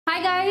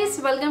Hi guys,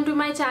 welcome to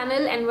my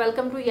channel and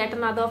welcome to yet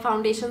another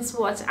foundation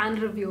swatch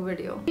and review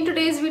video. In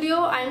today's video,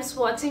 I am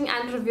swatching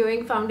and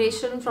reviewing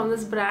foundation from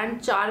this brand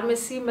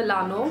Charmacy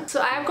Milano.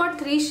 So I have got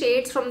 3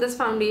 shades from this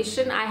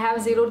foundation. I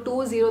have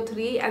 02,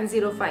 03 and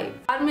 05.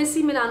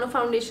 Charmacy Milano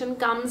foundation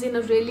comes in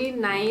a really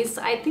nice,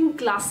 I think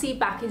classy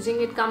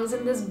packaging. It comes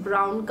in this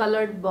brown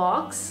colored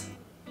box.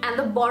 And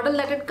the bottle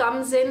that it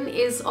comes in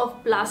is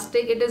of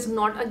plastic. It is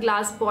not a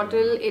glass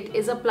bottle. It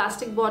is a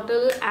plastic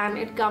bottle and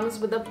it comes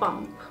with a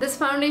pump. This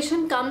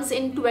foundation comes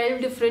in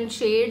 12 different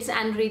shades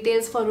and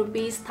retails for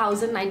rupees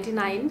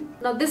 1099.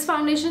 Now this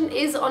foundation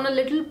is on a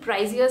little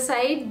pricier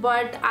side,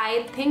 but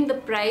I think the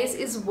price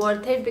is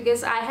worth it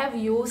because I have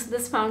used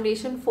this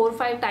foundation 4 or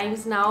 5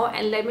 times now,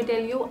 and let me tell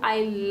you,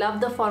 I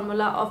love the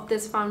formula of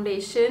this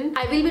foundation.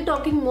 I will be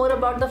talking more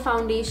about the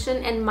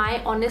foundation and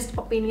my honest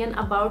opinion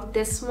about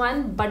this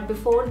one, but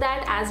before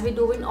that, as we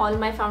do in all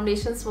my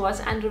foundation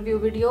swatch and review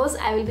videos,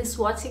 I will be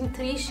swatching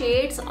 3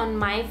 shades on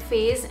my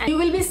face, and you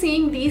will be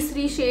seeing these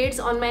 3 shades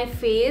on my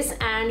face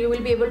and you will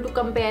be able to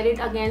compare it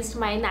against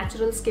my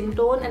natural skin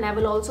tone, and I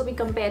will also be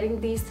comparing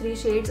these 3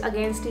 shades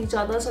against each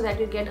other so that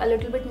you get a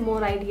little bit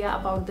more idea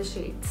about the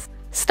shades.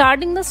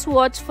 Starting the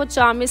swatch for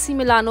Charmacy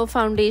Milano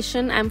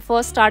foundation, I'm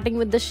first starting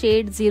with the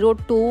shade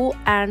 02,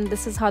 and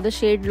this is how the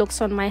shade looks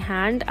on my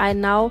hand. I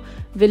now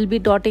will be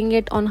dotting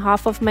it on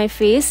half of my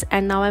face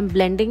and now I'm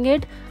blending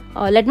it.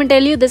 Let me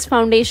tell you, this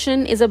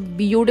foundation is a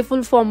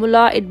beautiful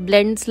formula. It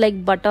blends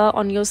like butter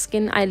on your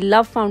skin. I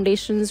love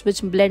foundations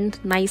which blend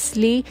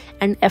nicely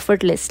and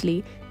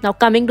effortlessly. Now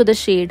coming to the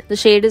shade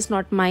is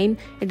not mine.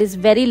 It is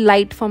very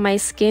light for my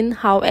skin.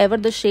 However,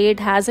 the shade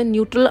has a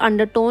neutral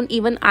undertone.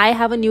 Even I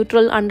have a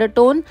neutral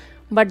undertone,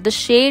 but the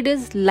shade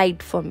is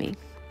light for me.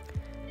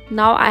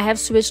 Now I have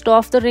switched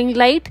off the ring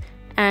light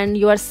and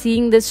you are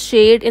seeing this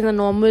shade in a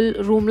normal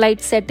room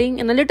light setting,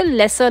 in a little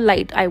lesser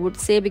light I would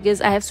say,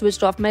 because I have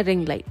switched off my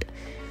ring light.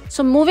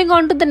 So moving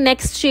on to the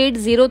next shade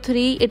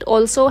 03, it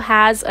also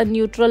has a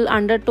neutral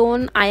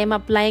undertone. I am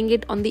applying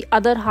it on the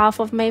other half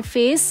of my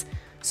face.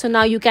 So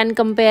now you can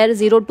compare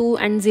 02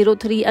 and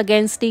 03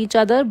 against each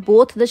other.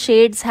 Both the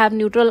shades have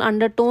neutral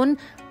undertone,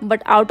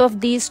 but out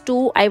of these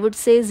two, I would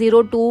say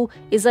 02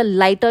 is a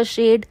lighter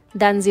shade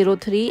than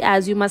 03.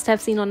 As you must have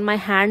seen on my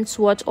hand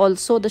swatch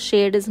also, the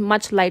shade is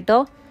much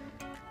lighter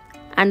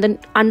and the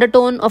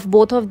undertone of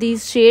both of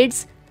these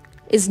shades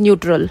is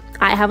neutral.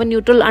 I have a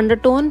neutral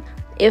undertone.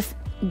 If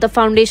the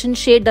foundation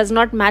shade does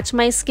not match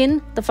my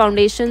skin, the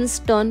foundations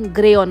turn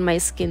grey on my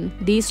skin.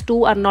 These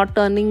two are not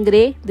turning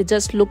grey, they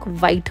just look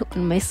white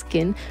on my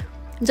skin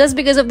just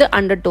because of the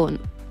undertone.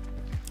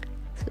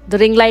 The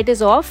ring light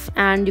is off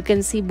and you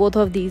can see both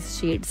of these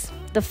shades.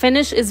 The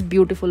finish is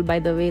beautiful, by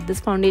the way. This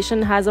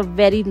foundation has a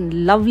very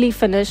lovely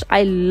finish.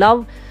 I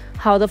love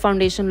how the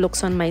foundation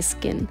looks on my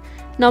skin.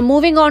 Now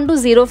moving on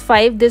to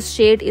 05, this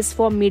shade is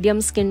for medium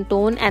skin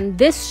tone and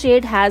this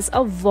shade has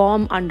a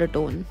warm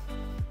undertone.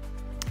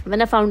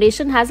 When a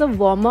foundation has a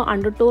warmer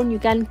undertone, you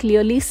can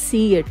clearly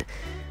see it.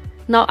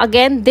 Now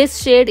again,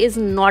 this shade is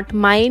not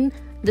mine.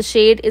 The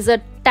shade is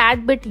a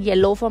tad bit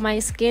yellow for my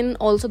skin.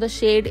 Also the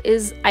shade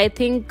is, I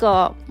think,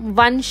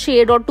 1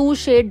 shade or 2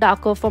 shade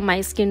darker for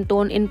my skin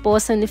tone. In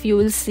person, if you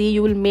will see,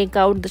 you will make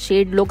out the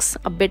shade looks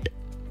a bit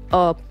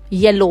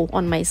yellow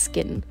on my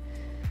skin.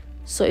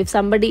 So if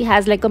somebody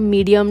has like a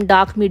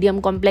dark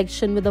medium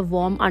complexion with a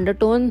warm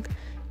undertone,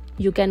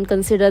 you can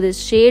consider this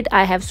shade.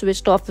 I have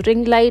switched off the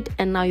ring light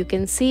and now you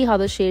can see how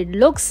the shade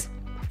looks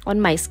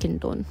on my skin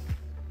tone.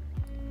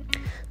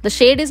 The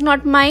shade is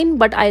not mine,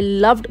 but I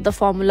loved the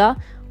formula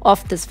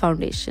of this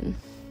foundation.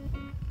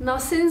 Now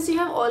since you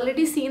have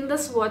already seen the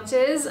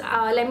swatches,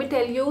 let me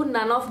tell you,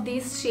 none of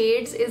these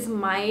shades is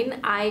mine.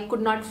 I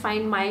could not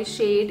find my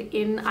shade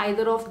in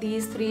either of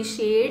these 3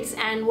 shades,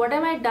 and what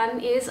have I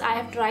done is I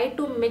have tried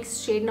to mix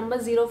shade number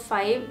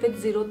 05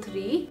 with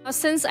 03. Now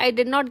since I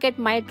did not get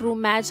my true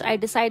match, I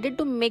decided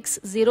to mix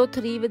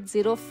 03 with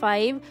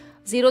 05.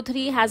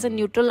 03 has a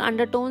neutral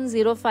undertone,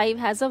 05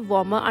 has a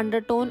warmer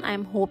undertone. I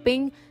am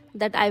hoping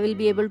that I will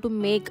be able to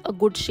make a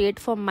good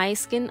shade for my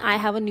skin. I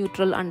have a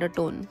neutral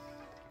undertone.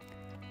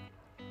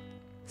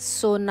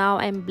 So now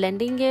I'm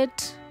blending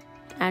it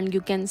and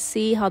you can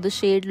see how the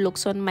shade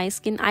looks on my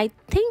skin. I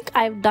think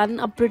I've done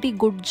a pretty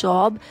good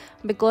job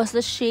because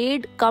the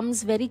shade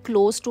comes very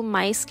close to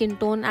my skin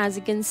tone, as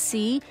you can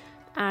see.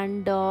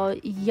 And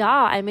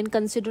yeah, I mean,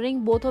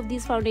 considering both of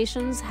these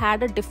foundations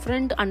had a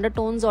different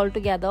undertones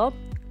altogether,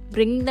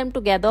 bringing them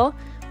together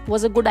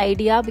was a good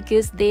idea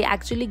because they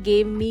actually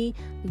gave me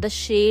the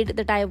shade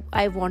that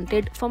I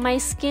wanted for my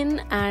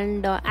skin,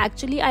 and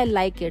actually I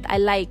like it. I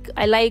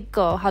like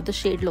how the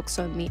shade looks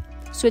on me.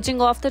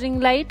 Switching off the ring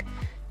light,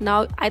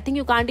 now I think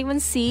you can't even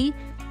see,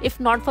 if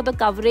not for the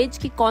coverage,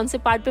 कि कौन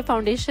से part पे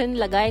foundation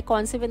लगा है,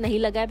 कौन से पे नहीं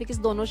लगा है, because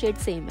दोनों shade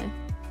same है.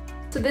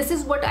 So this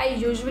is what I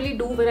usually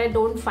do when I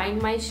don't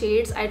find my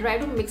shades. I try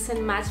to mix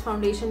and match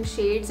foundation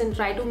shades and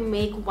try to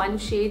make one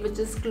shade which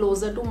is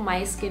closer to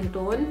my skin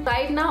tone.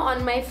 Right now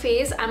on my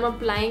face I'm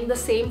applying the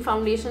same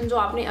foundation जो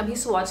आपने अभी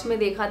swatch में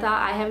देखा था.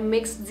 I have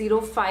mixed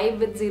 05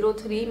 with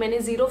 03. मैंने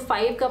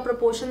 05 का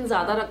proportion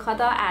ज़्यादा रखा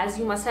था as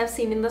you must have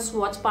seen in the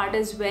swatch part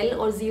as well,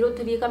 और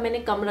 03 का मैंने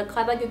कम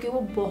रखा था क्योंकि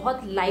वो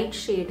बहुत light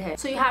shade है.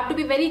 So you have to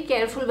be very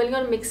careful when you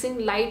are mixing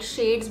light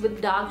shades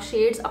with dark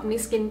shades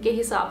अपनी skin के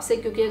हिसाब से,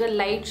 क्योंकि अगर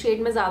light shade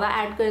में ज़्यादा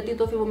ऐड करती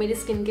तो फिर वो मेरी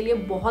स्किन के लिए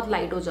बहुत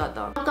लाइट हो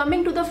जाता.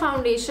 Coming to the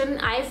foundation,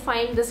 I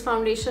find this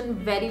foundation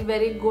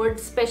very good,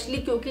 specially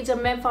क्योंकि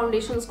जब मैं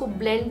फाउंडेशंस को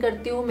ब्लेंड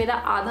करती हूँ मेरा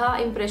आधा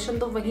इंप्रेशन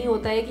तो वही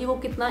होता है कि वो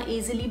कितना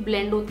इजीली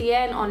ब्लेंड होती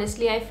है. And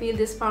honestly I feel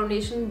this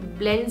foundation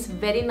blends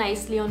very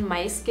nicely on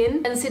my skin.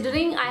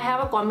 Considering I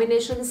have a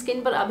combination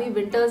skin, पर अभी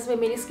विंटर्स में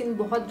मेरी स्किन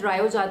बहुत ड्राई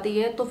हो जाती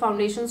है तो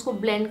फाउंडेशंस को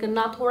ब्लेंड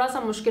करना थोड़ा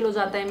सा मुश्किल हो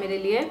जाता है मेरे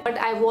लिए. But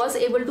I was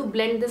able to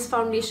blend this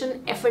foundation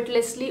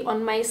effortlessly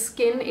on my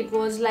skin. It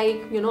was like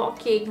a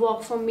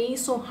cakewalk for me,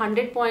 so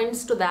 100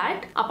 points to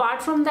that.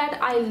 Apart from that,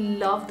 I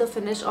love the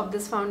finish of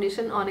this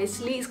foundation.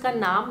 Honestly, इसका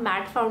नाम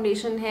matte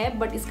foundation है,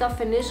 but इसका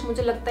finish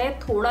मुझे लगता है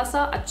थोड़ा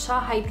सा अच्छा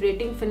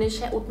hydrating finish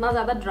है, उतना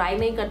ज़्यादा dry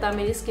नहीं करता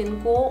मेरी skin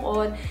को,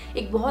 और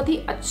एक बहुत ही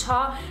अच्छा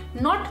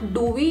not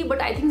dewy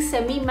but I think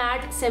semi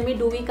matte, semi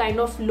dewy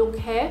kind of look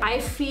है. I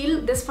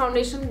feel this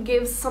foundation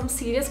gives some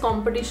serious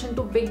competition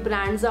to big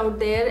brands out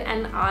there,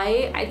 and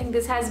I think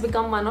this has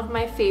become one of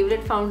my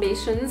favorite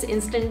foundations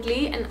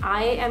instantly, and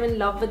I am in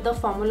love with the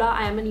formula.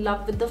 I am in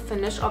love with the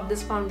finish of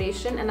this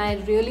foundation, and I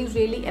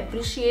really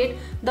appreciate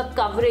the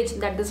coverage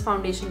that this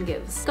foundation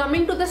gives.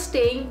 Coming to the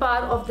staying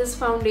power of this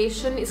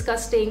foundation, इसका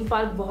staying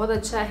power बहुत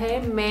अच्छा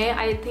है. मैं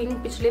I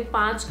think पिछले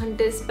 5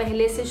 घंटे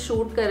पहले से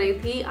shoot कर रही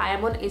थी. I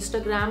am on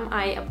Instagram,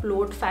 I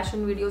upload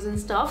fashion videos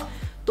and stuff.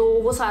 तो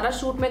वो सारा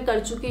शूट मैं कर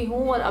चुकी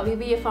हूँ और अभी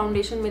भी ये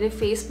फाउंडेशन मेरे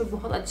फेस पे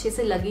बहुत अच्छे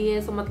से लगी है.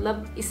 तो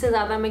मतलब इससे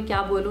ज़्यादा मैं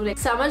क्या बोलूँ. लाइक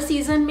समर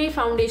सीजन में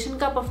फाउंडेशन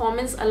का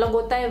परफॉर्मेंस अलग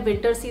होता है,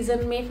 विंटर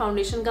सीजन में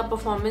फाउंडेशन का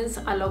परफॉर्मेंस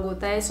अलग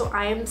होता है. सो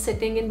I am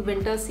sitting in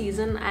winter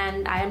season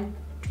and I am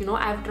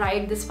I've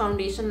tried this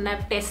foundation and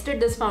I've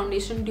tested this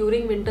foundation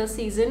during winter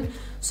season,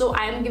 so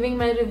I am giving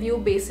my review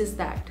basis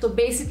that. So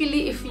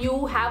basically if you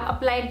have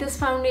applied this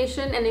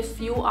foundation and if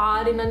you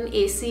are in an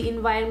AC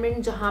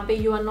environment जहाँ पे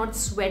you are not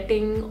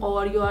sweating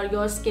or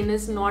your skin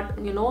is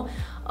not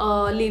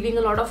leaving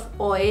a lot of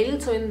oil,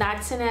 so in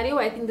that scenario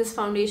I think this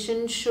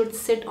foundation should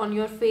sit on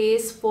your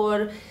face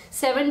for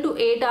 7 to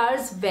 8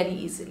 hours very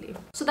easily.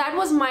 So that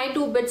was my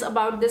 2 bits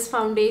about this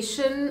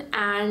foundation,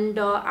 and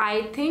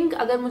I think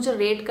अगर मुझे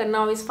rate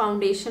करना हो इस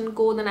foundation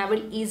को, then I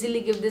will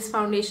easily give this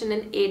foundation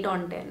an 8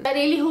 on 10. I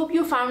really hope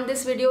you found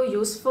this video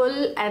useful.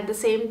 At the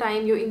same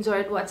time you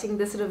enjoyed watching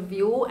this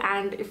review,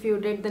 and if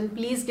you did then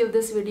please give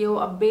this video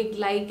a big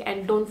like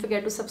and don't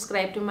forget to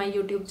subscribe to my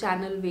YouTube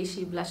channel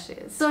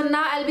Waysheblushes. So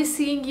now I'll be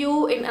seeing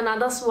you in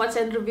another swatch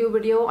and review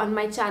video on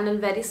my channel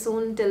very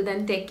soon. Till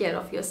then, take care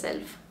of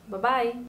yourself. Bye bye.